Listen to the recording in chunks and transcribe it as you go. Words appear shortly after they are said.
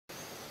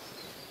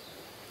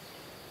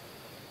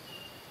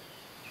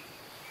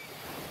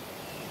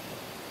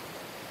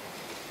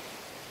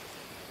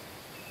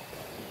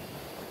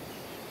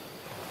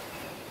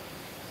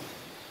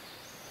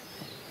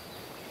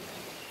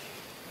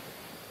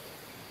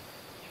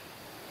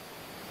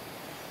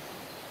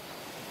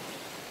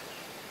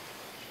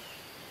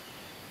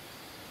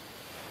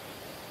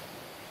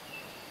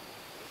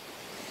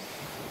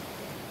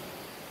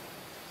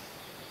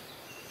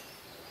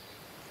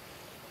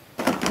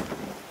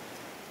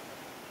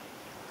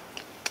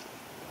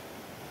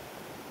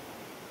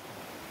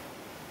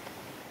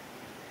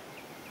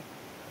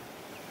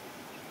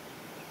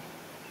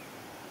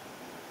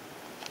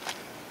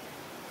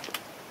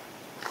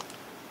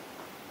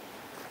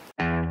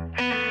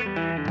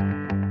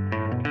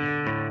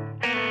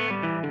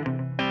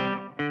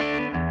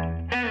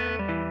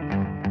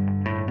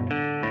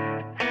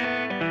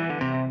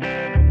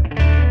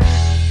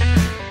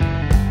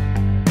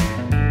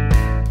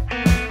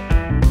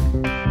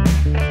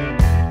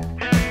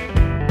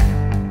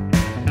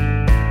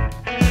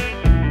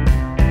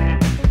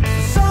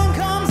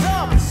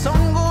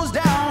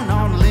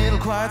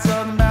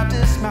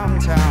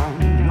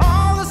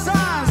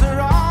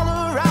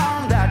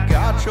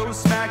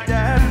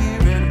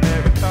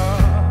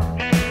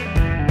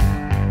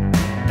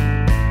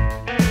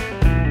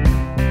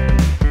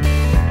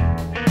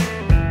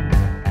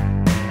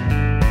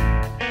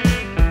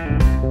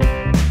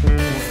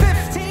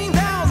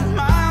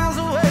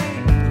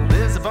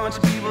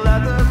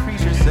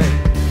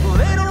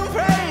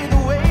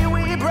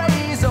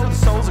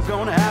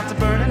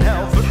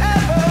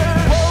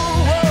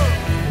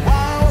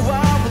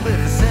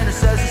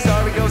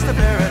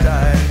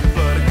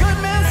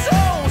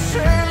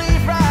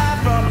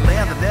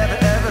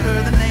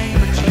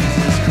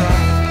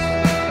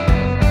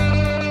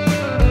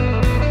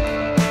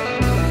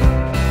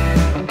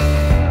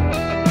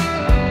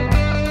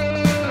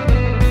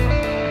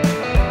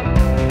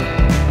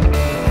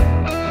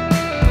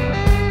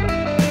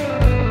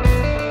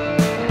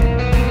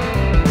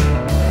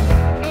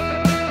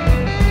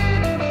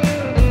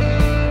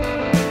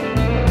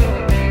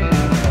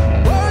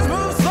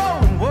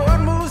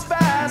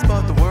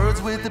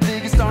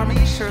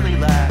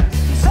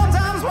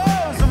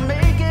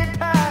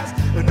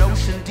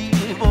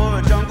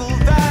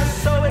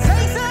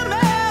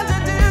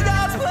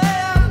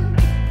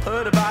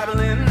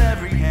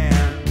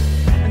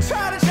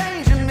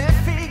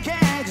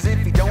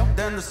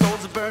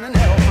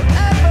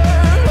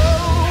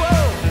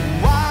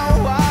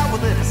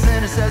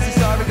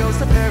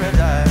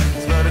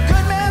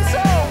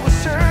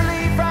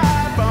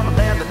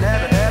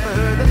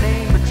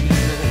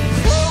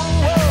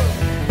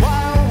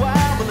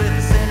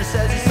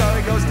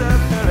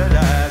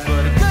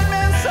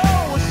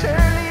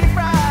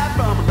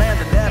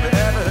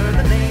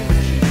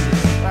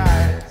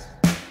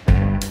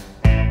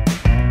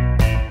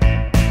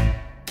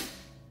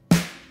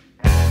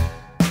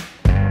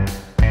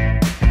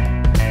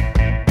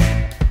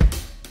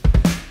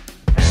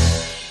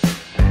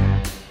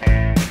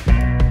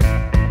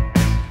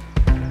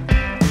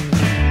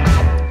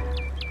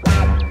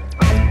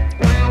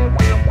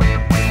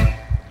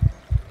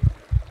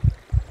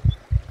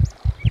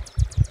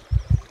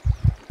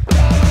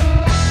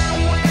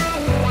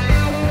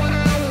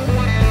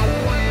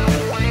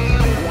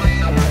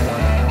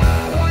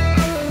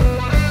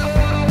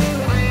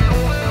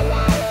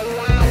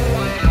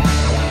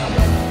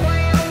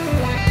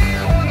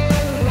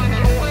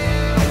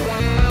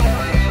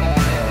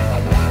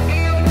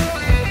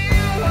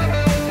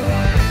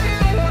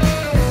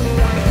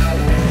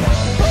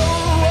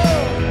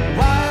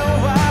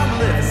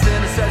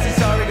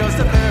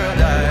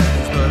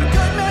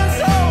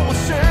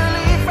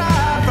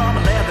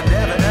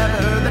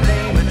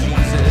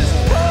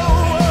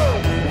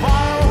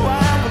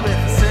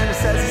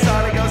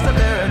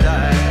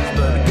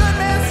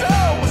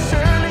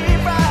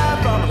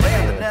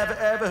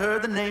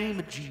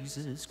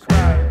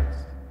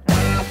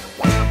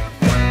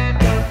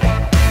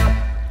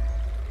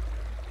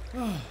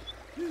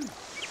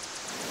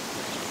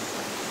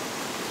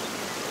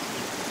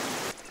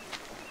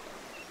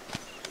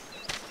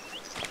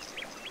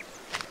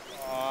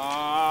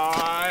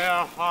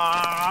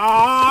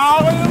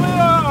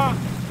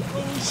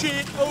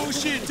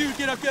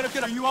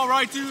You all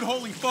right, dude?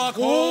 Holy fuck!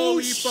 Oh,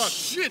 Holy fuck!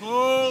 Shit!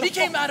 Holy He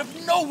came out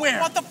of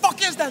nowhere. What the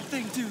fuck is that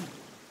thing, dude?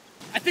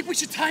 I think we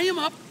should tie him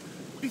up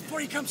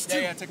before he comes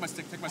to. Yeah, take my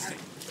stick. Take my stick.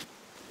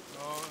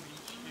 Holy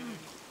shit!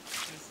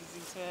 This is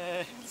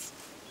intense.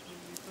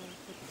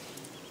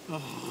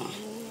 Oh,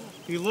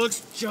 he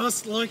looks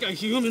just like a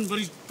human, but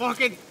he's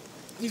fucking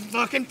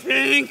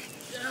pink.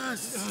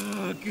 Yes.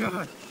 Oh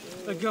god.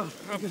 Oh god.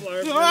 Oh,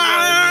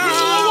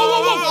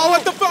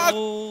 what the fuck?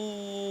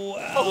 Oh,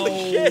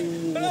 Holy shit!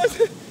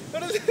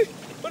 What are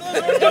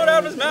those words coming out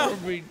of his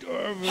mouth?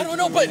 I don't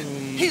know, but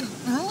he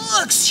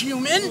looks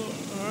human.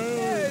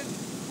 Yeah,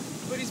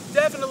 but he's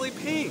definitely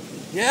pink.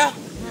 Yeah.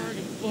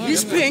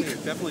 He's pink.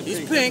 Definitely He's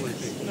pink. pink.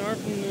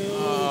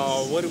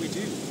 Oh, what do we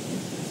do?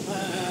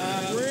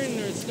 We're in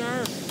there,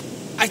 snarf.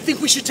 I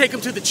think we should take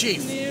him to the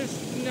chief.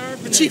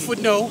 The chief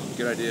would know.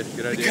 Good idea.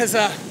 Good idea. Because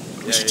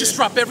we should just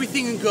drop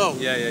everything and go.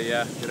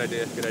 Yeah. Good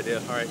idea.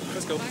 All right,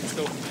 let's go.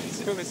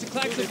 It's a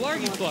klaxon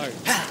blargy flarg.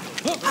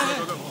 Go.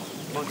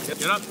 Come on,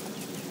 get up.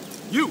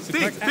 You,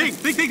 think,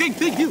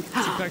 you.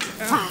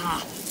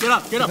 Get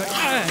up.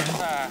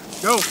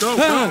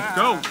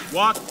 Go.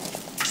 Walk.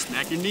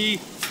 Smack your knee.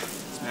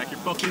 Smack your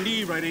fucking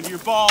knee right into your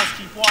balls.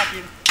 Keep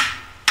walking.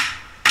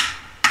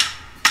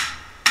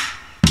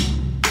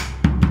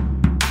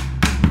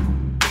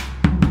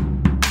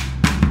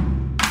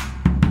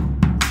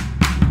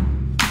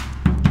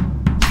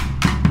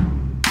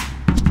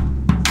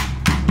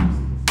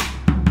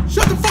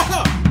 Shut the fuck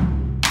up!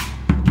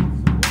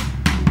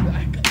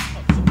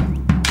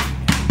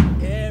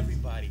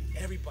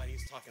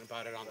 Everybody's talking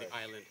about it on the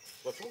island.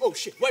 Oh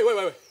shit, wait.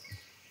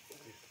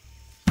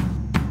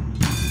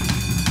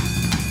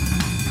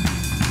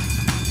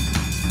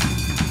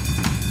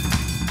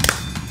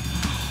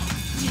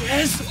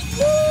 Yes!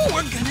 Ooh,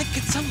 we're gonna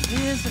get some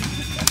biz.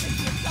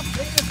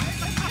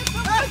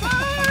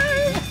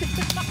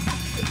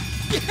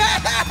 Yeah!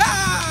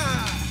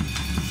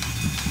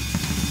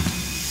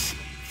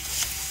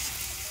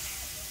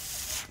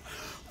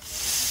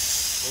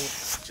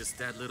 Just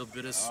that little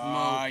bit of smoke.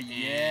 Oh,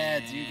 yeah,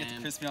 dude. You get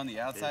the crispy on the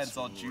outside, it's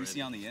all juicy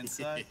on the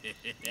inside.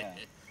 Yeah.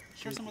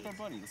 Share some with our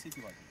buddy. Let's see if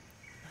you like it.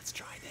 Let's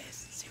try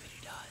this and see what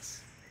he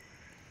does.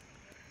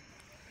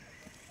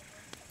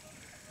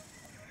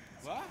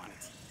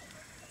 What?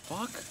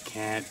 Fuck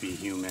can't be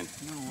human.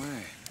 No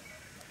way.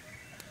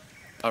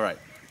 All right.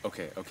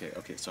 Okay.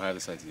 So I have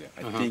this idea.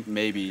 I think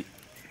maybe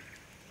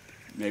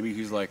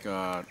he's like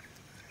some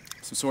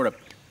sort of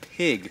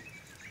pig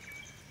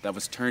that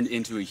was turned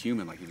into a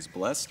human, like he was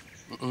blessed.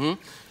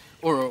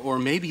 Or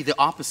maybe the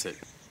opposite.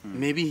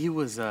 Maybe he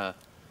was a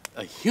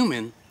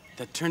human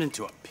that turned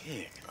into a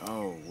pig.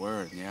 Oh,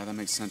 word. Yeah, that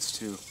makes sense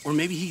too. Or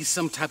maybe he's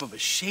some type of a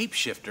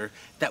shapeshifter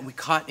that we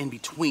caught in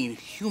between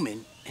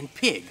human and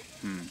pig.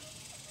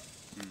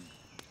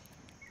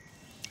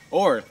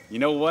 Or, you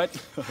know what?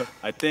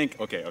 I think,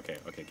 okay,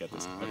 get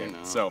this. Okay,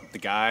 so the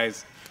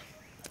guys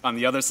on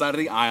the other side of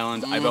the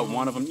island, I bet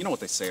one of them, you know what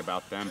they say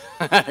about them.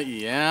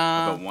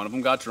 Yeah. I bet one of them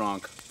got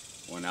drunk,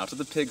 went out to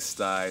the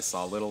pigsty,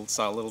 saw a little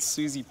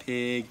Susie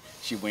pig.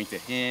 She winked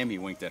at him, he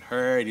winked at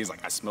her, and he's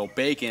like, I smell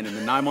bacon. And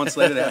then 9 months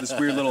later, they had this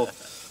weird little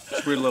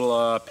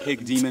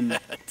pig demon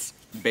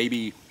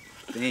baby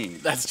thing.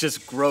 That's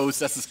just gross,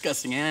 that's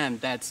disgusting,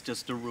 and that's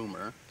just a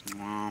rumor.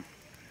 Well,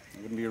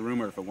 it wouldn't be a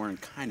rumor if it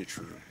weren't kind of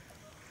true.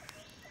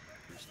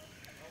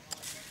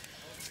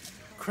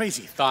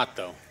 Crazy thought,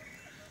 though.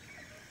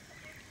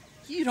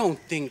 You don't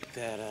think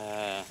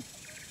that,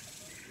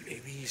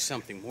 maybe he's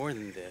something more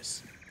than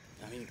this?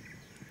 I mean,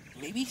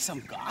 maybe he's some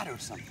god or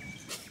something.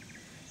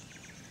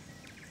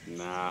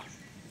 Nah.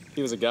 If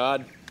he was a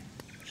god,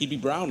 he'd be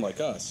brown like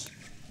us.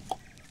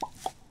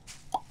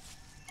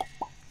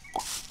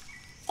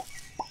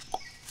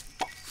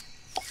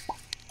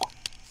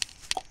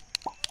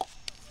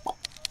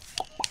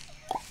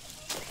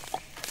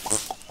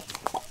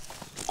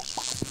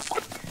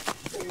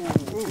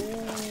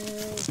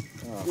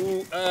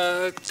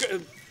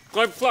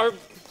 Flarb.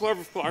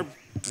 What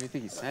do you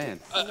think he's saying?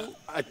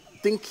 I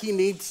think he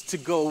needs to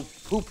go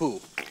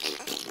poo-poo.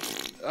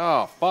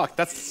 Oh, fuck,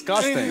 that's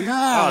disgusting.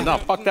 No. Oh, no,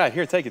 fuck that.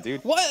 Here, take it,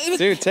 dude. What?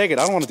 Dude, take it.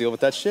 I don't want to deal with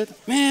that shit.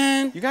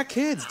 Man. You got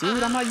kids,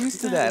 dude. I'm not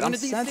used to that. I'm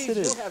sensitive.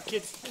 Days, you'll have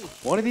kids too.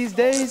 One of these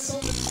days,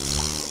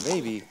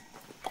 maybe.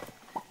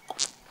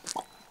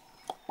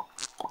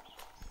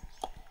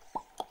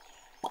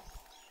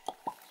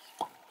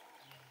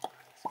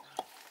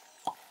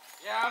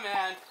 Yeah,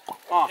 man.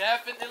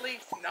 Definitely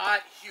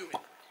not human.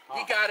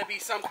 He gotta be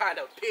some kind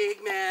of pig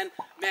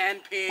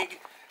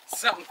man-pig,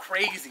 something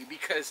crazy,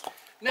 because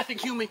nothing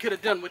human could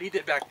have done what he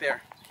did back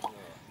there.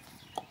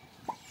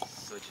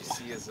 So did you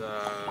see his,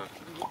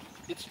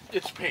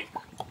 It's pink.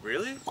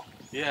 Really?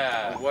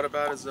 Yeah. What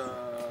about his,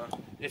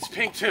 It's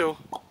pink too.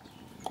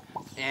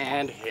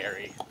 And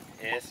hairy.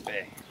 It's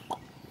big.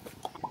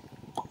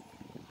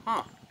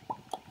 Huh.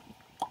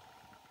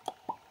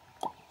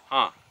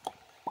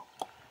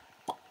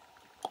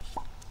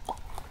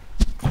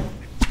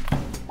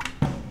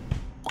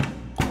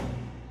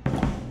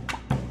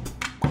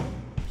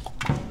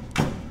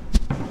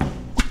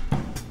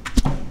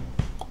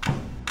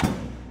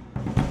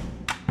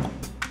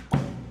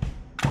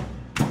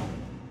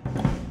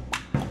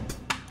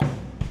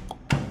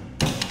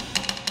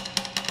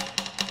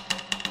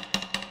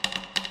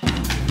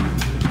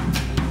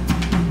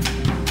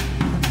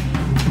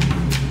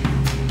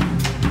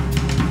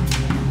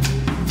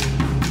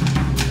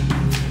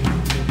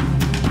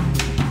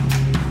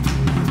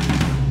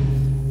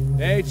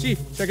 Hey,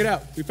 Chief, check it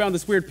out. We found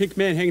this weird pink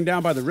man hanging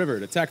down by the river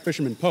to attack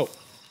Fisherman Pope.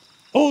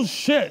 Oh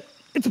shit,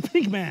 it's a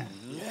pig man.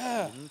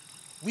 Yeah.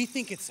 We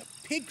think it's a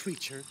pig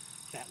creature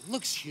that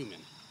looks human.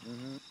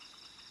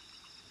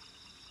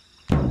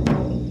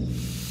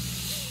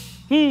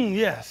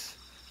 Yes.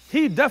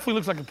 He definitely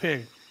looks like a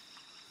pig.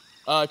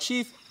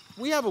 Chief,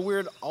 we have a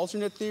weird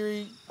alternate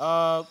theory.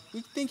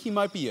 We think he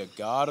might be a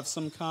god of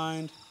some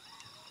kind.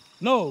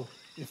 No,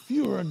 if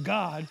you were a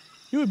god,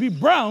 you would be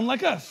brown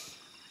like us.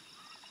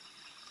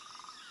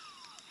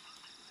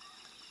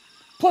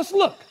 Plus,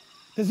 look,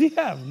 does he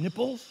have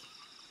nipples?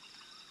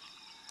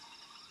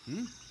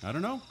 I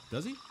don't know.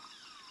 Does he?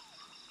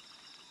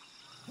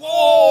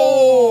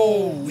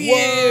 Whoa!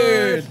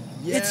 Weird!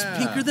 Yeah. It's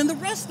pinker than the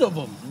rest of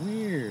them.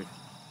 Weird.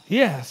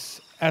 Yes,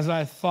 as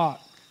I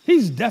thought.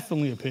 He's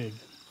definitely a pig.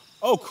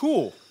 Oh,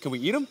 cool. Can we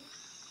eat him?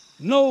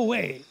 No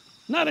way,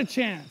 not a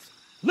chance.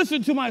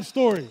 Listen to my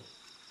story.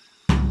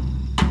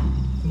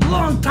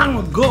 Long time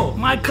ago,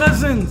 my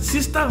cousin,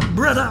 sister,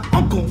 brother,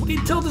 uncle, they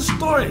tell the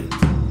story.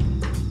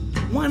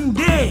 One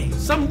day,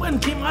 someone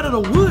came out of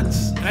the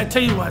woods. And I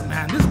tell you what,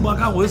 man, this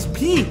bugger was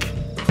pink.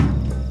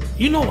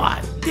 You know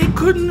why? They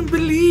couldn't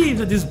believe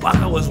that this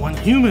bugger was one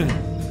human.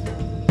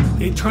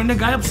 They turned the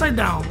guy upside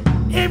down.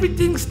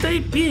 Everything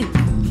stayed pink.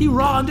 He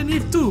raw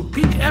underneath too,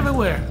 pink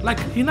everywhere,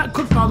 like he not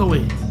cooked all the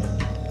way.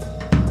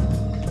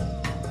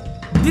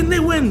 Then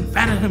they went and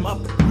fatted him up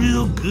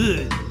real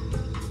good.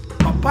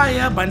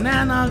 Papaya,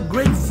 banana,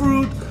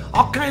 grapefruit,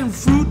 all kind of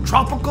fruit,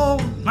 tropical,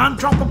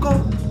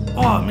 non-tropical.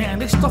 Oh man,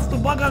 they stuffed the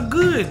bugger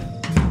good.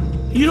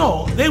 You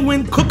know, they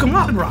went cook him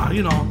up raw,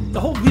 you know.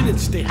 The whole village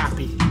stay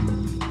happy.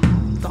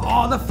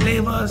 All the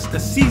flavors, the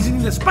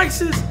seasoning, the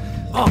spices,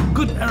 oh,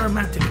 good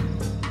aromatic.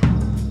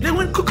 They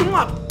went cook him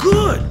up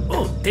good.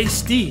 Oh,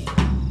 tasty.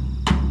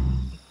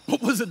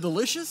 But was it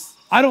delicious?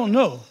 I don't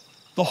know.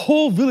 The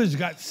whole village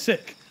got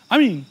sick. I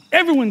mean,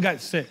 everyone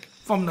got sick.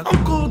 From the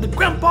uncle, the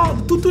grandpa,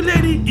 the tutu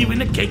lady, even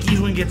the kekies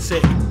wouldn't get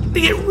sick. They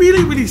get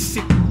really, really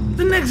sick.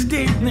 The next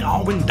day, they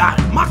all went die.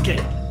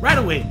 Market, right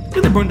away.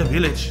 Then they burned the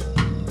village.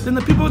 Then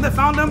the people that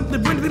found them, they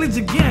burned the village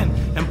again.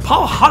 And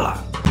Paul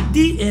holla.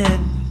 The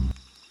end.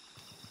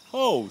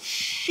 Oh,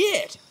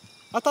 shit.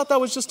 I thought that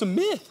was just a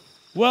myth.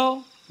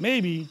 Well,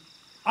 maybe.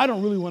 I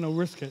don't really want to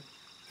risk it.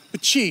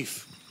 But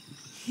Chief,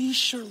 he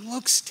sure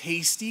looks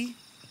tasty.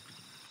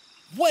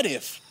 What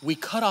if we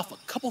cut off a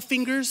couple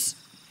fingers,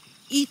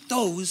 eat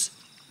those,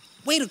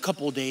 wait a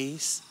couple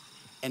days,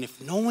 and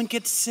if no one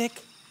gets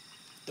sick,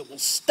 then we'll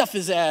stuff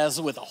his ass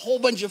with a whole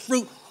bunch of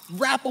fruit,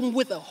 wrap him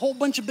with a whole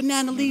bunch of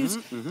banana leaves,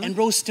 and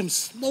roast him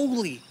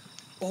slowly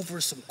over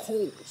some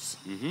coals.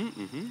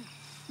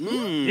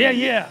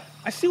 Yeah.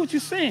 I see what you're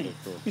saying.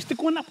 You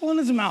stick one apple in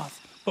his mouth.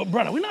 But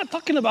brother, we're not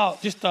talking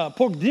about just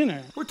pork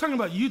dinner. We're talking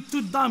about you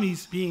two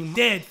dummies being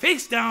dead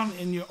face down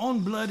in your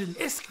own blood and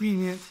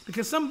excrement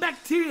because some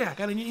bacteria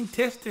got in your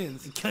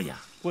intestines and kill ya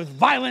with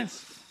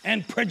violence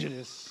and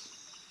prejudice.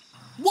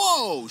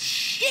 Whoa,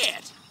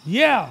 shit!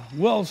 Yeah,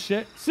 well,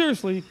 shit.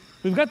 Seriously,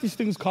 we've got these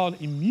things called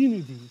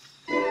immunities.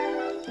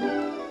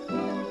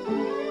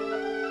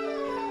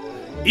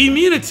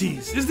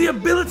 Immunities is the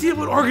ability of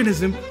an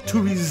organism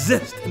to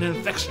resist an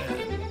infection.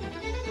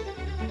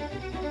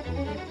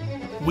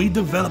 We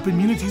develop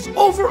immunities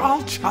over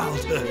our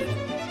childhood.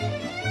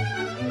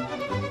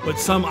 But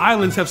some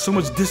islands have so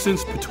much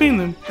distance between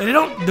them that they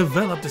don't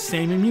develop the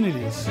same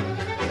immunities.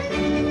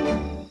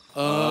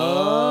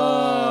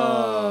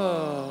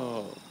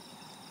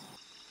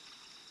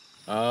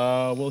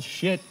 Well,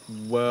 shit.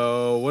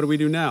 Well, what do we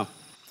do now?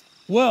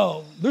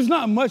 Well, there's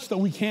not much that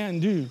we can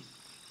do.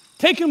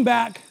 Take him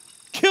back,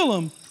 kill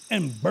him,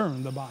 and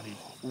burn the body.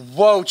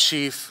 Whoa,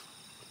 Chief.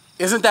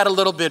 Isn't that a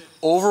little bit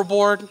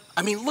overboard?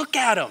 I mean, look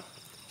at him.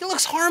 He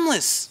looks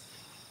harmless.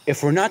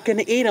 If we're not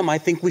gonna eat him, I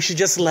think we should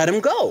just let him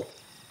go.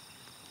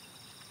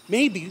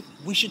 Maybe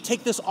we should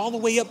take this all the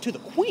way up to the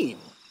Queen.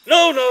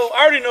 No, I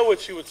already know what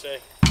she would say.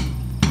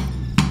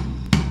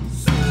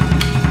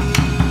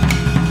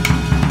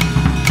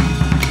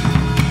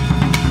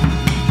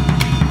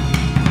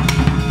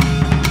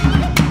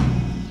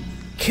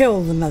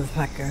 Kill the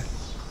motherfucker.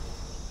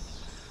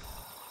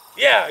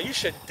 Yeah, you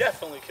should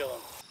definitely kill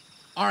him.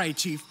 All right,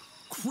 Chief,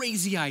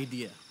 crazy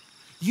idea.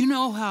 You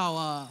know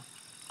how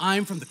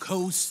I'm from the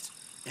coast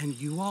and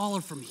you all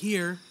are from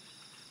here?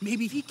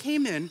 Maybe if he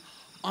came in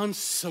on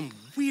some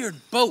weird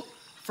boat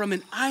from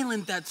an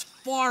island that's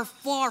far,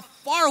 far,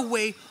 far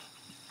away,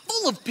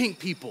 full of pink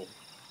people.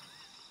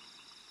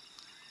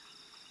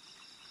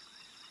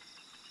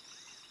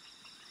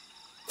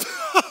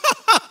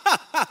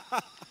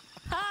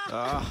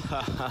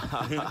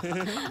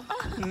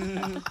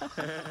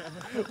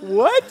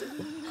 What?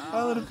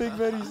 Island of Pig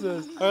Benny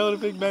says. Island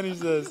of Pig Benny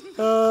says.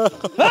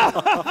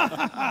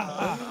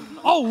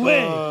 Oh,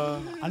 wait.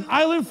 An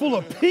island full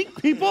of pink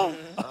people?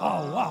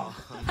 Oh, wow.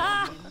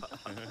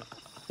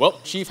 Well,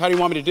 Chief, how do you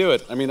want me to do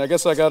it? I mean, I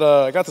guess I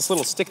got this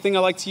little stick thing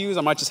I like to use.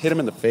 I might just hit him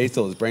in the face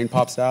till his brain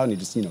pops out and he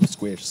just,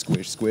 squish,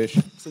 squish, squish.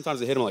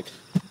 Sometimes I hit him like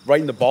right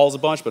in the balls a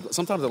bunch, but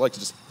sometimes I like to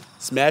just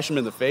smash them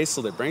in the face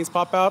so their brains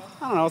pop out.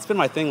 I don't know, it's been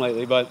my thing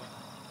lately, but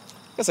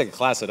I Guess I can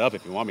class it up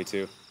if you want me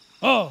to.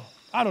 Oh,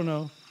 I don't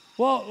know.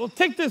 Well,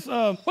 take this,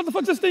 what the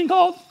fuck's this thing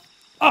called?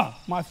 Ah,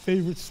 my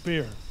favorite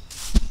spear.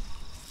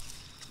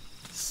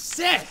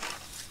 Sick!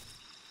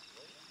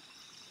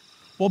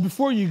 Well,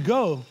 before you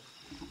go,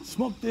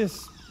 smoke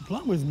this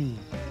blunt with me.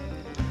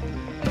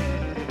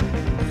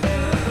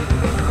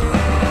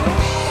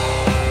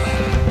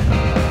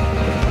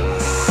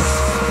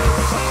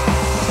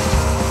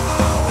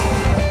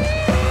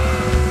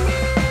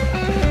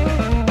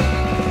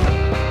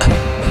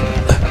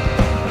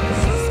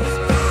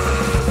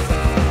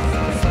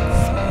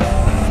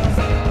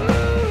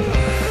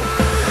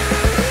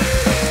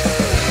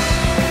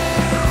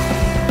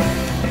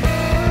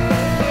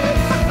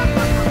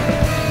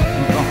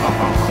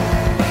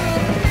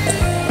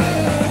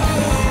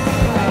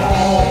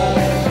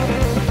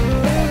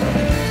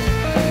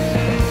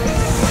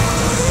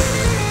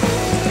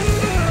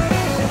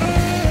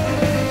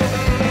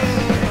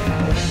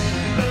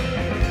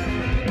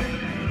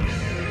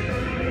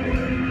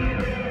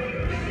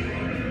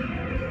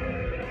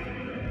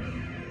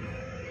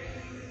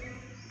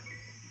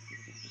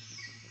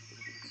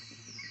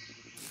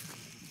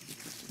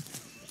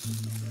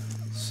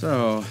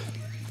 So,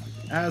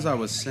 as I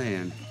was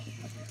saying,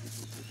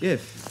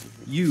 if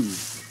you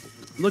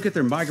look at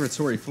their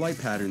migratory flight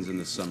patterns in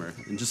the summer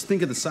and just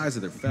think of the size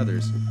of their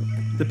feathers,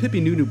 the Pippi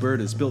Nunu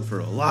bird is built for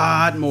a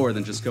lot more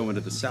than just going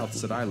to the South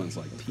Sea Islands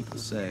like people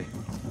say.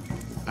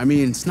 I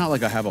mean, it's not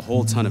like I have a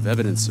whole ton of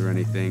evidence or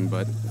anything,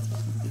 but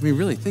I mean,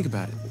 really, think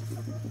about it.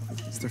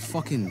 It's their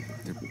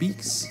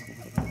beaks,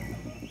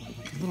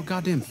 their little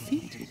goddamn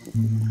feet.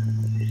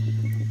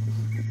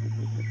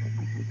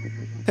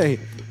 Hey,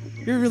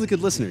 you're a really good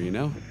listener, you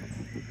know?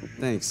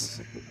 Thanks.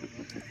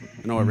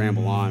 I know I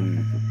ramble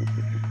on.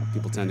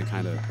 People tend to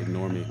kind of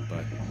ignore me,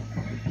 but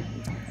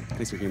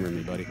thanks for humoring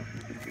me, buddy.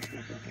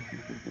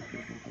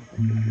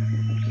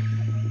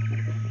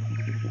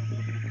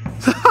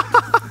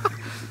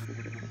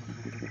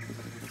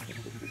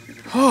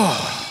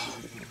 Oh,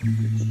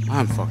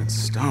 I'm fucking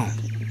stoned.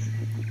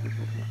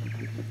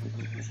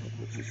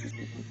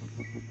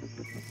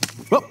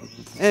 Well,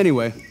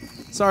 anyway,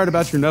 sorry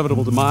about your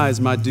inevitable demise,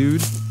 my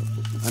dude.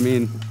 I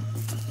mean,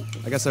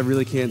 I guess I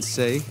really can't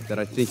say that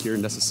I think you're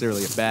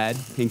necessarily a bad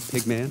pink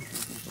pig man.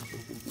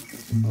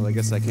 Well, I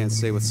guess I can't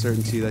say with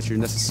certainty that you're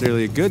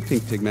necessarily a good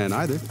pink pig man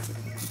either.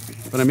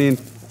 But I mean,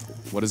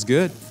 what is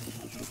good?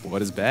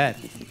 What is bad?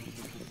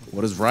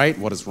 What is right?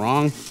 What is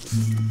wrong?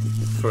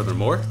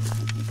 Furthermore,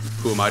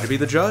 who am I to be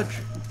the judge?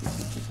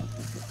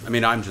 I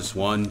mean, I'm just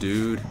one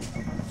dude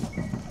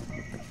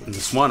in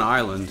this one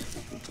island.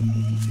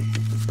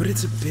 But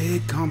it's a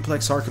big,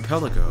 complex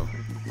archipelago.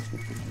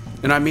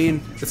 And I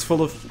mean, it's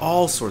full of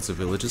all sorts of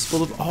villages,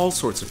 full of all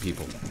sorts of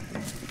people.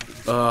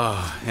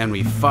 And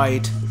we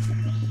fight.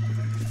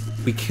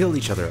 We kill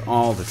each other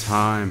all the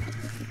time.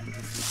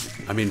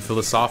 I mean,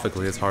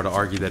 philosophically, it's hard to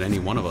argue that any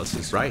one of us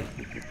is right.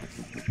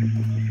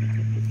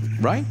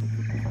 Right?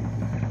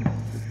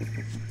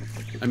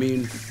 I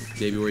mean,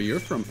 maybe where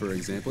you're from, for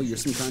example, you're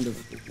some kind of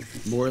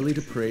morally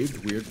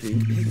depraved, weird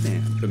pink pig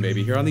man. But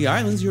maybe here on the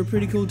islands, you're a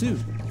pretty cool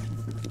dude.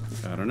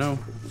 I don't know.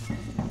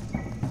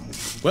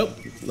 Well,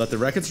 let the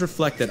records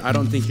reflect that I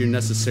don't think you're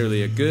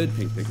necessarily a good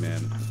pink pig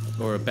man,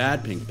 or a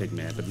bad pink pig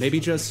man, but maybe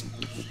just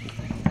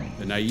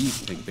a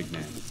naive pink pig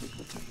man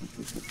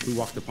who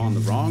walked upon the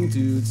wrong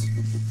dudes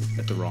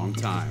at the wrong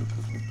time.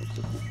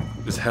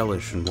 As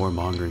hellish and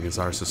warmongering as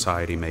our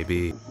society may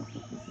be.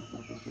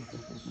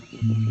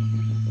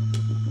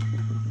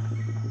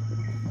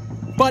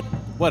 But,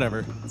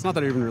 whatever. It's not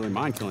that I even really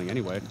mind killing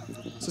anyway.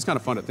 It's just kind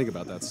of fun to think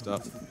about that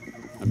stuff.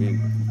 I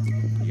mean,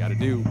 you gotta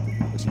do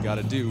what you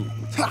gotta do.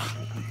 Ha!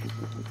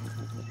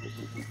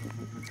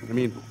 I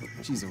mean,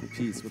 jeez, oh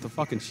Pete, what the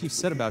fucking chief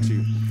said about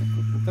you,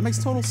 that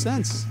makes total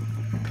sense.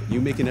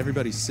 You making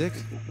everybody sick?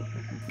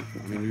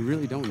 I mean, we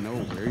really don't know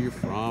where you're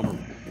from, or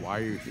why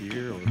you're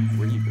here, or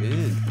where you've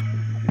been.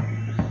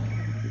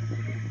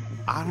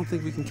 I don't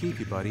think we can keep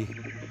you, buddy.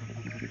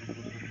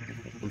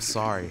 I'm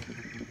sorry.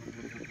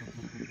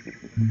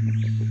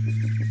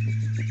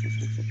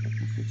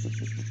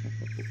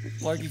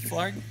 Flargy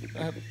flarg?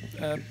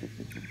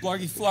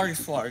 Blargy flargy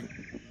flarg.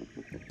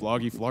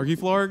 Bloggy flargy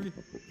flarg?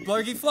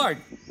 Blargy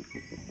flarg.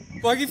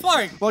 Blargy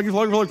flarg. Bloggy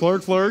flarg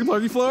flarg flarg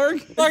bloggy flarg?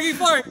 Blargy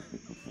flarg.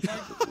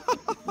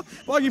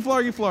 Bloggy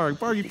flargy flarg,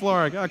 bargy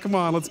flarg. Ah, come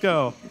on, let's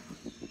go.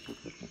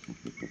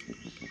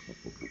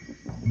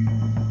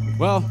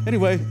 Well,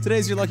 anyway,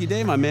 today's your lucky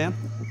day, my man.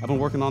 I've been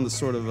working on this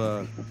sort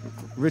of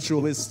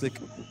ritualistic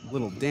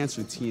little dance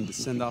routine to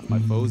send off my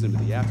foes into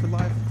the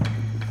afterlife.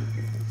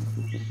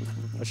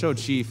 I showed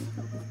Chief.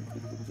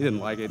 He didn't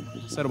like it.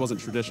 Said it wasn't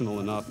traditional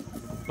enough.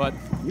 But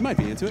you might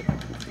be into it.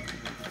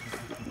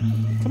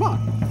 Come on.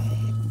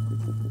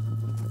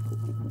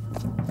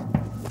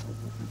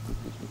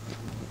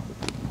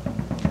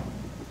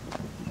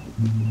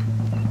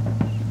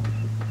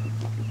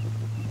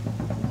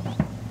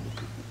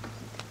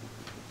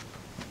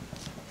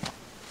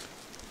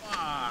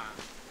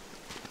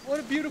 What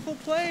a beautiful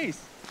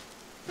place.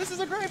 This is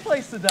a great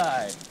place to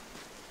die.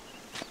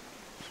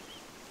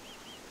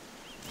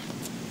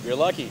 You're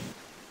lucky.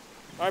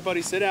 All right,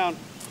 buddy, sit down.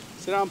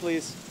 Sit down,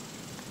 please.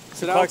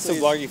 Sit down, Flex the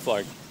please. blargy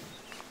flarg.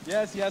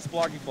 Yes,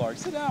 blargy flarg.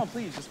 Sit down,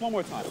 please, just one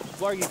more time.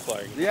 Blargy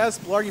flarg. Yes,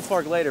 blargy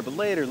flarg later, but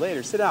later.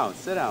 Sit down.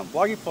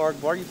 Blargy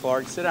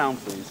flarg, sit down,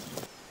 please.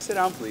 Sit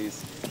down,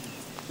 please.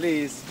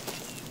 Please.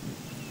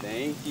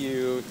 Thank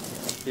you.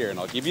 Here, and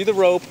I'll give you the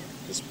rope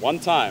just one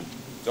time.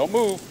 Don't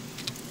move,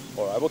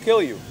 or I will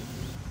kill you.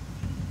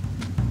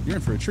 You're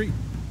in for a treat.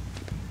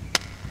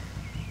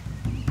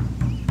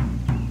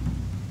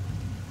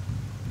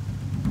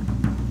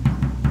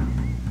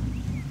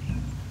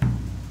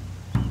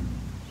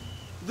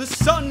 The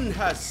sun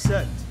has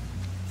set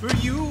for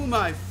you,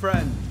 my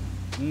friend.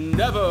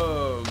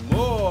 Never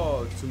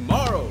more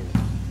tomorrow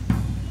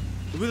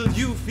will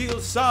you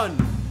feel sun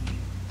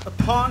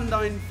upon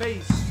thine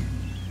face,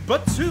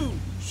 but two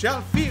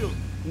shall feel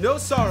no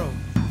sorrow.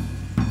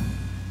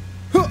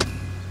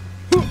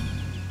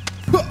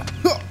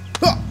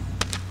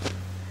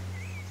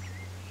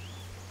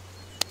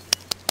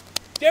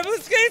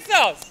 Devil's skate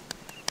sauce!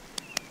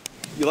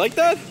 You like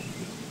that?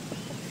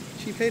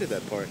 She hated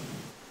that part.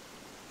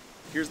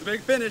 Here's the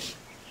big finish.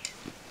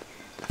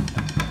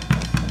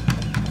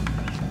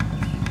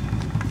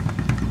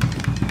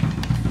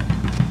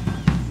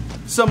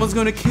 Someone's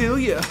gonna kill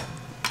you.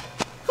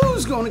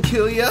 Who's gonna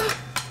kill you?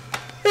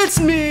 It's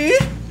me.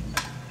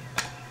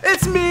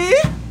 It's me.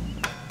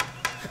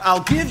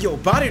 I'll give your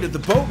body to the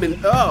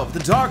boatman of the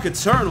dark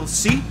eternal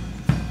sea.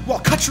 Well,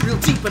 I'll cut you real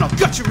deep and I'll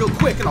gut you real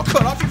quick and I'll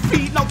cut off your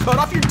feet and I'll cut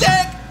off your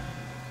dick.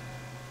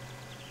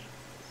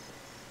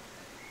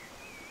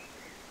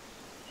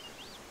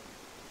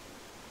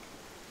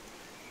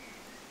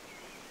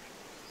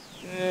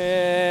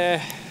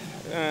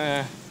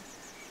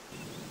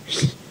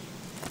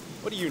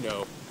 What do you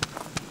know?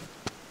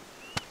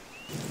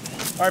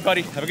 All right,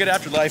 buddy, have a good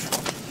afterlife.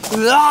 Too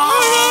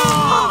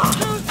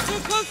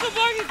close to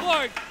blargy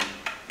flarg!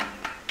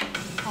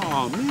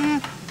 Oh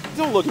man,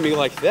 don't look at me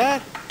like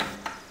that.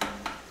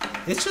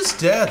 It's just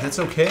death. It's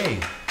okay.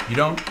 You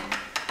don't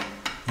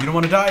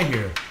want to die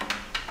here.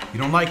 You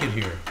don't like it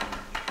here.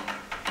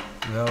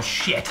 Well,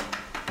 shit.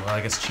 Well, I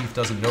guess Chief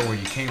doesn't know where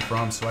you came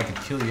from, so I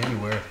could kill you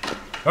anywhere.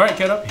 All right,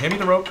 get up. Hand me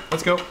the rope.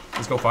 Let's go.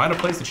 Let's go find a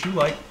place that you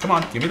like. Come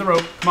on, give me the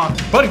rope. Come on.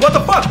 Buddy, what the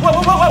fuck? Whoa,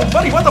 whoa, whoa, whoa.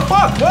 Buddy, what the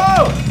fuck?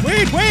 Whoa!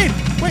 Wait. Whoa,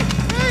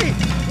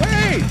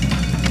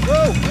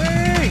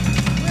 wait.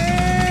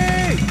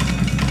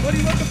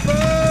 Buddy, what the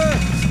fuck?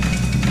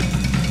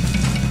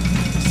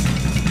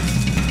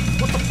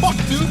 What the fuck,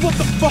 dude? What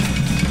the fuck?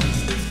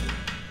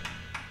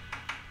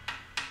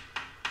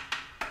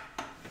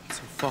 That's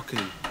a fucking,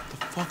 the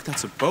fuck,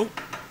 that's a boat?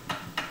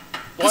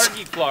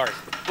 Blargy flarg.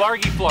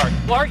 Blargy flarg.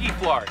 Blargy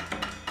flarg.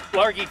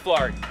 Blargy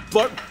flarg.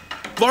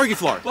 Blargy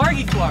flarg.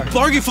 Blargy flarg.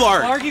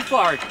 Blargy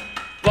flarg.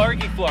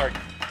 Blargy flarg.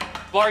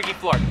 Blargy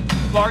flarg.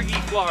 Blargy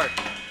flarg.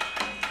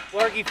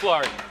 Blargy flarg. Blargy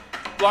flarg.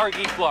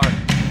 Blargy flarg.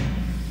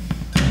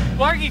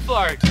 Blargy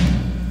flarg.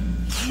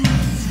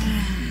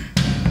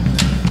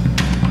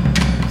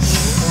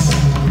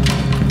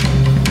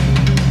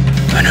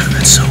 I've never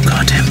been so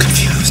goddamn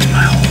confused in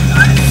my whole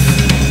life.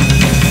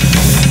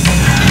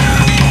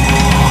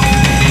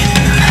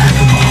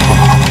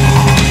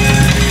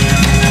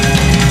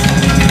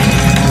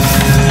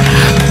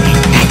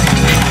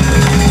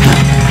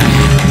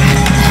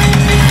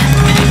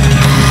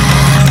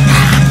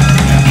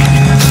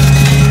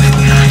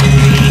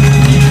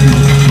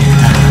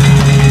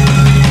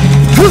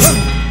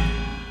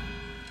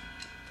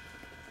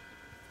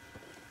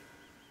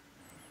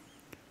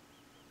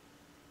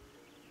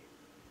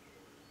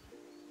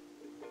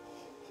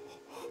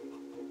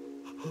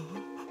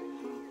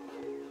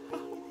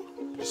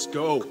 Just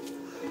go.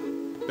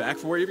 Back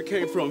from wherever you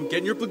came from, get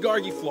in your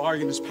blargy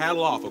flarg and just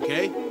paddle off,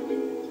 okay?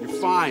 You're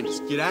fine,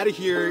 just get out of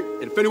here,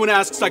 and if anyone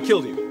asks, I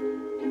killed you.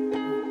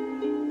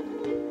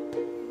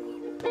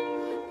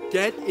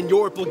 Get in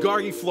your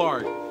blargy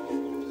flarg.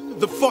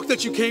 The fuck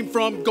that you came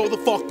from, go the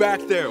fuck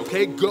back there,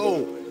 okay?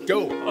 Go.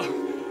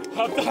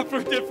 I'm not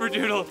for different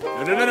doodle.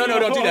 No,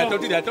 don't do that,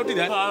 don't do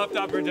that. I'm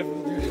not for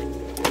different doodle.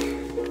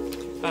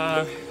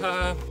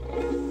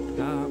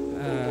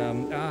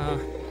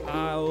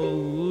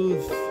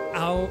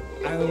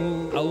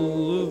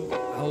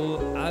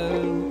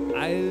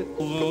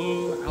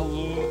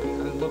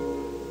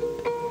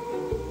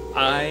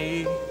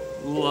 I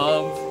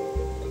love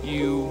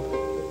you,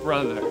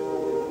 brother.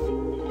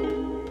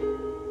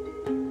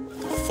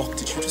 The fuck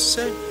did you just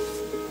say?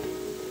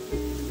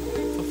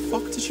 The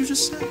fuck did you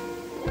just say?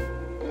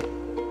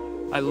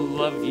 I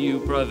love you,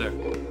 brother.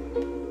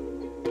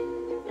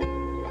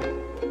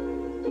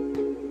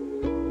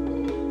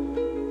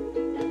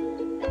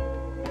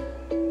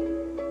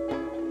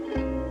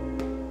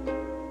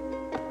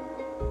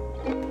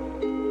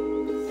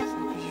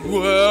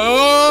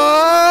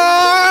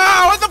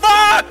 Whoa! What the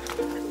fuck?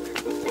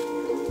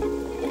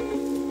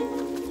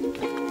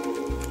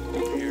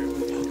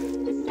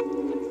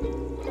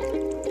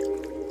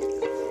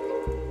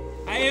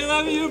 I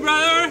love you,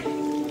 brother.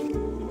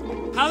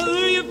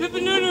 Hallelujah,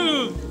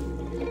 Pippanunu.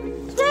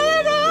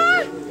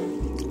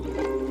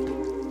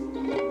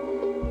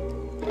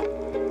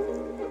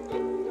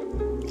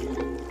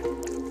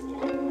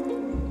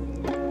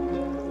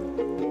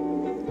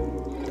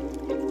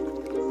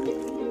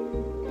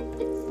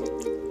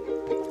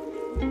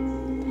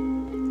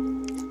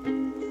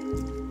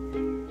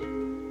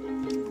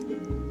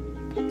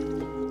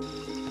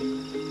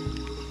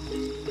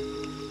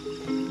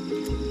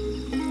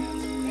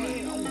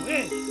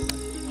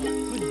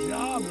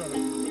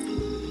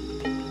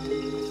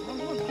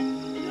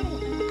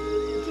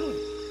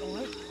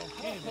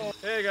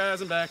 Hey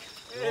guys, I'm back.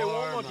 Hey,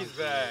 War Monkey's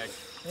back.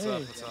 What's up?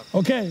 What's up?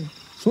 Okay,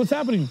 so what's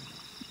happening?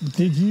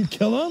 Did you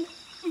kill him?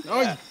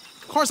 Oh, yeah.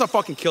 Of course I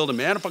fucking killed him,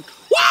 man. I fucking,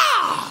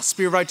 wah!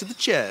 Spear right to the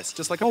chest,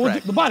 just like a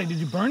crack. The body, did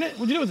you burn it?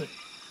 What'd you do with it?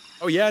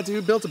 Oh yeah,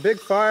 dude, built a big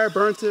fire,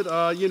 burnt it,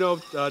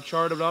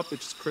 charred it up. It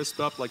just crisped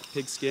up like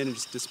pig skin and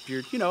just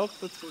disappeared. You know,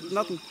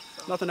 nothing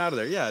out of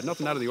there. Yeah,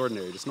 nothing out of the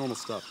ordinary, just normal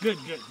stuff. Good,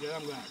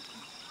 I'm glad.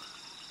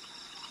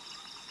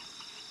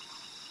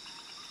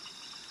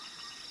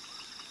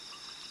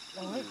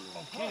 All right,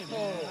 okay,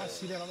 man. I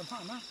see that all the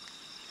time, huh?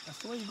 That's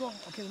the way you go.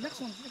 Okay, the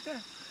next one, right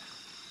there.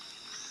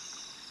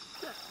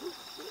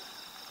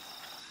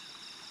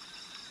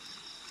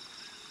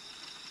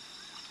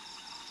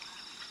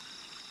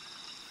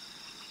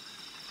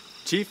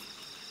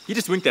 Chief, he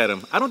just winked at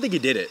him. I don't think he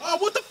did it. Oh,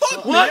 what the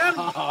fuck, man?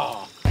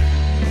 Oh.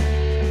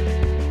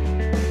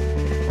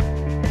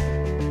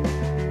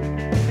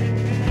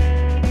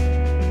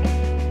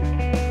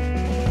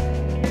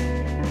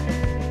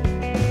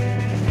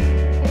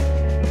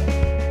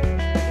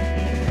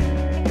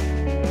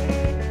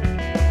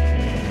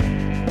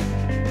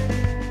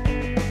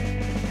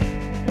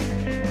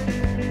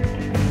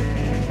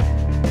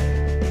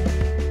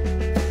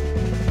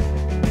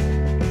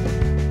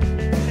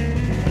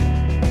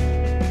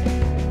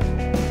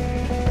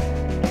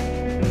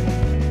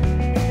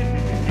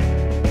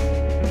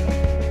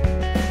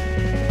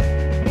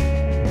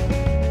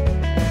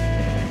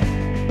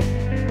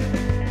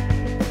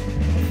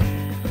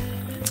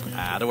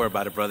 Don't worry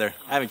about it, brother.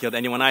 I haven't killed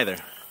anyone either.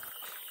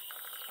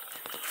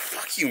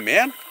 Fuck you,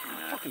 man.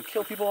 I fucking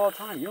kill people all the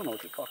time. You don't know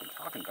what you're fucking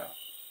talking about.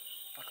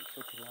 Fucking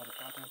kill people all the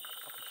goddamn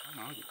fucking time.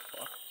 I don't give a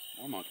fuck.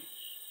 More monkey.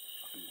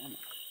 Fucking more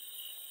monkey.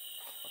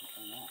 Fucking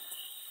kill them all.